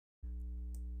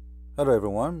Hello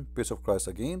everyone, peace of Christ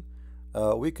again.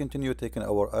 We continue taking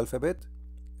our alphabet.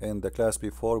 In the class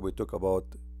before, we talked about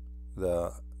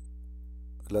the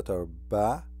letter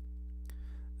Ba,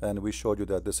 and we showed you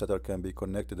that this letter can be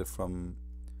connected from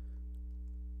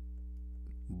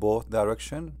both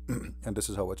direction, and this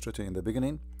is how it's written in the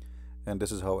beginning, and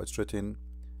this is how it's written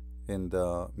in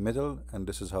the middle, and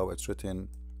this is how it's written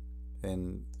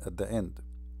in at the end.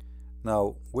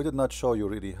 Now, we did not show you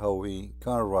really how we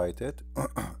can write it,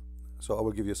 so I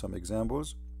will give you some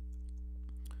examples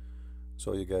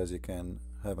so you guys can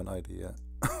have an idea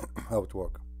how it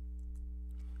works.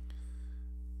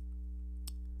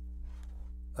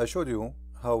 I showed you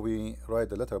how we write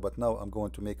the letter, but now I'm going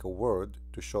to make a word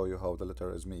to show you how the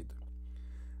letter is made.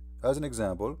 As an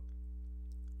example,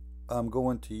 I'm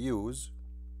going to use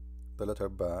the letter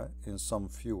Ba in some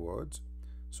few words,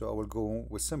 so I will go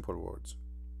with simple words.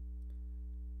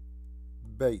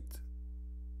 Bait.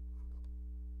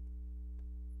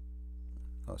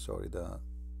 Oh, sorry, the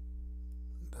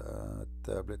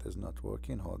tablet is not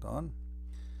working. Hold on.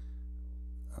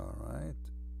 All right,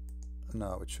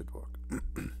 now it should work.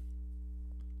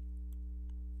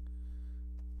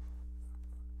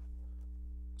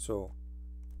 So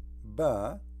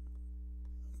Ba,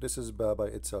 this is Ba by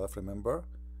itself, remember,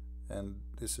 and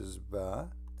this is Ba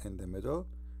in the middle,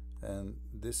 and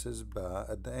this is Ba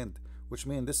at the end, which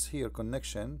means this here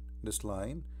connection, this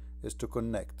line is to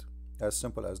connect, as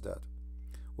simple as that,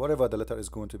 whatever the letter is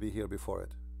going to be here before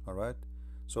it. All right,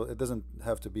 so it doesn't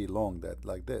have to be long that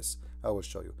like this. I will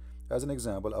show you. As an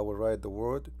example, I will write the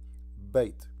word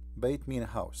bait. Bait mean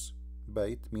house.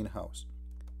 Bait mean house.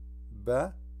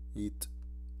 Ba it.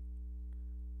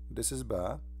 This is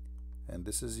Ba, and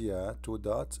this is Ya, 2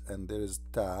 dots, and there is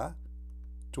Ta,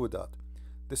 2 dot.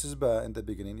 This is Ba in the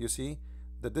beginning. You see,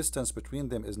 the distance between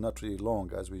them is not really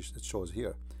long as it shows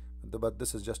here, but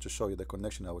this is just to show you the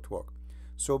connection, how it works.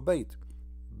 So bait,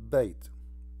 bait.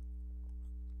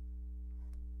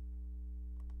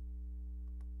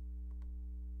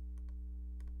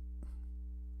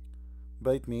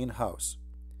 Bait mean house.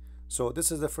 So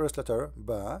this is the first letter,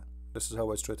 Ba. This is how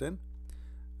it's written.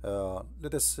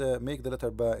 Let us make the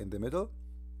letter Ba in the middle.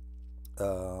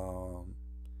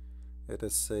 Let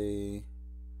us say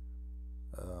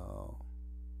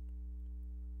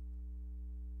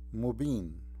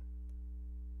Mubin.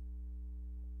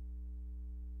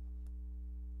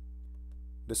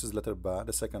 This is letter Ba,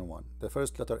 the second one. The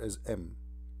first letter is M.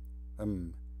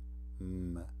 M.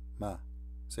 Ma.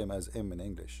 Same as M in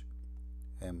English.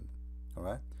 M.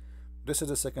 Alright? This is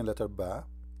the second letter Ba.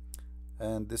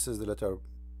 And this is the letter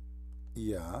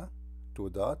Ya, 2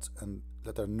 dots, and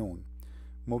letter Noon.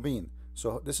 Mubin.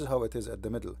 So this is how it is at the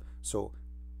middle. So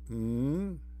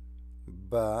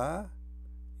Ba,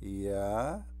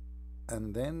 Ya,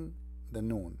 and then the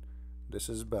Noon. This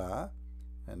is Ba,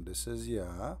 and this is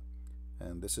Ya,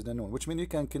 and this is the Noon, which means you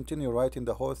can continue writing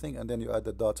the whole thing and then you add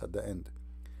the dots at the end.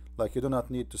 Like you do not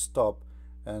need to stop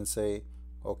and say,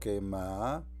 okay,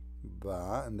 Ma,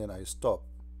 Ba, and then I stop.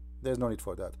 There's no need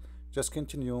for that. Just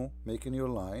continue making your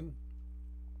line.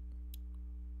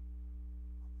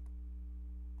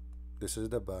 This is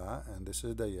the Ba, and this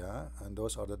is the Ya, and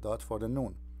those are the dots for the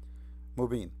Noon.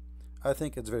 Mubin. I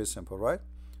think it's very simple, right?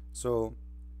 So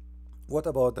what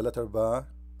about the letter Ba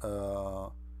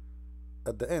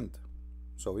at the end?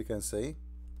 So we can say,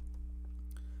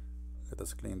 let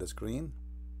us clean the screen.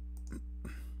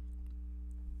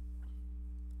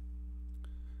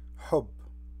 Hub.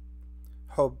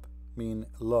 Hub mean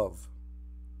love.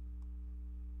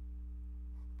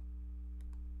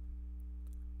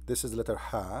 This is the letter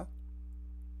Ha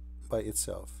by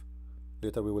itself.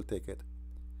 Later we will take it,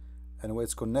 and when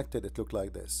it's connected it look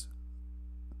like this.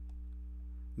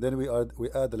 Then we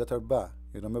add the letter Ba.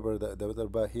 You remember the letter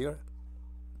Ba here?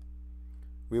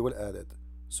 We will add it.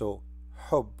 So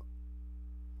Hub,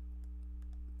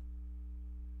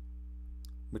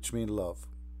 which mean love.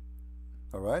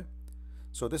 Alright,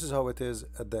 so this is how it is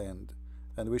at the end,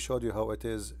 and we showed you how it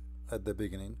is at the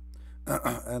beginning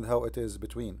and how it is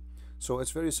between. So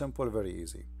it's very simple, very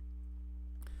easy.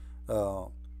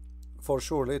 For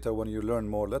sure later when you learn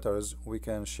more letters we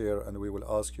can share, and we will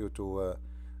ask you to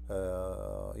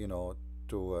you know,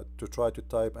 to try to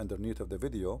type underneath of the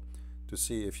video to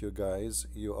see if you guys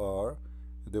are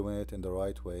doing it in the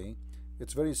right way.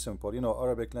 It's very simple. You know,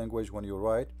 Arabic language, when you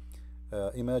write,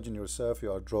 imagine yourself you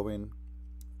are drawing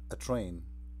a train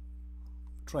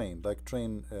like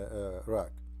train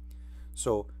rack.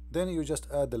 So then you just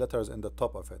add the letters in the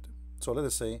top of it. So let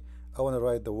us say I want to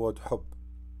write the word hub.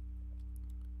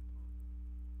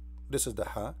 This is the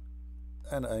Ha,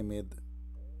 and I made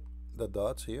the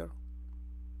dots here.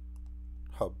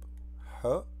 Hub,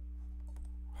 Ha,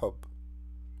 حب.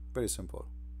 Very simple.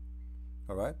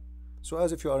 Alright, so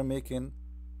as if you are making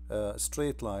a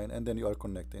straight line and then you are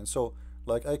connecting. So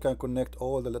like I can connect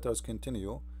all the letters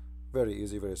continue. Very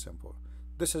easy, very simple.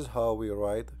 This is how we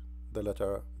write the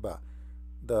letter ba.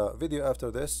 The video after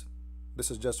this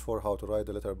is just for how to write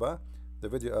the letter ba. The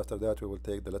video after that we will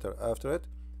take the letter after it.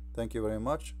 Thank you very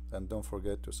much, and don't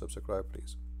forget to subscribe,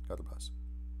 please. God bless.